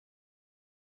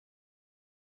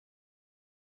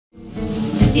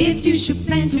If you should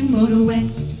plan to motor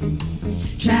west,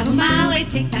 travel my way,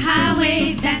 take the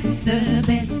highway, that's the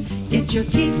best. Get your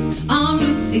kicks on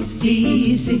Route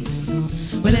 66.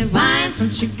 Well, it winds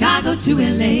from Chicago to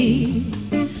LA,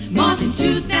 more than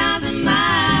 2,000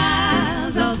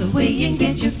 miles all the way, and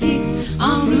get your kicks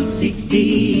on Route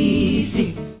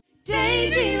 66.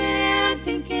 Daydreaming, I'm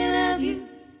thinking of you.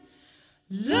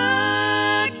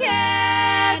 Look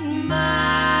at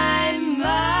my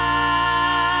mind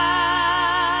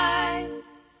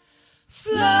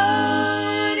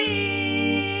floating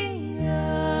away.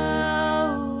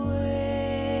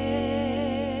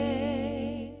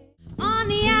 On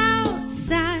the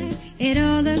outside, it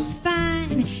all looks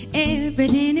fine.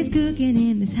 Everything is cooking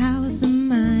in this house of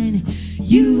mine.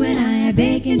 You and I are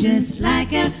baking just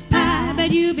like a pie,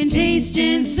 but you've been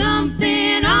tasting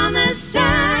something on the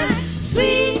side.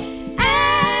 Sweet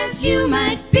as you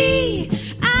might be,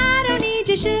 I don't need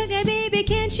your sugar, baby,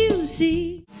 can't you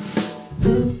see?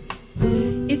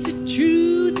 It's a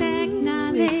truth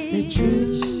acknowledged. It's the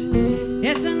truth.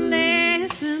 It's a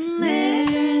lesson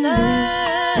learned.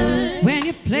 When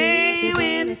you play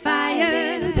with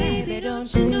fire, baby,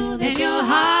 don't you know that your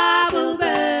heart will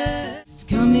burn? It's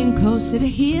coming closer to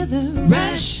hear the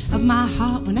rush of my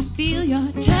heart when I feel your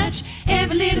touch.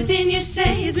 Every little thing you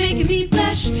say is making me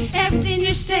blush. Everything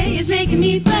you say is making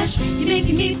me blush. You're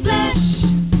making me blush,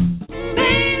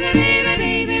 baby.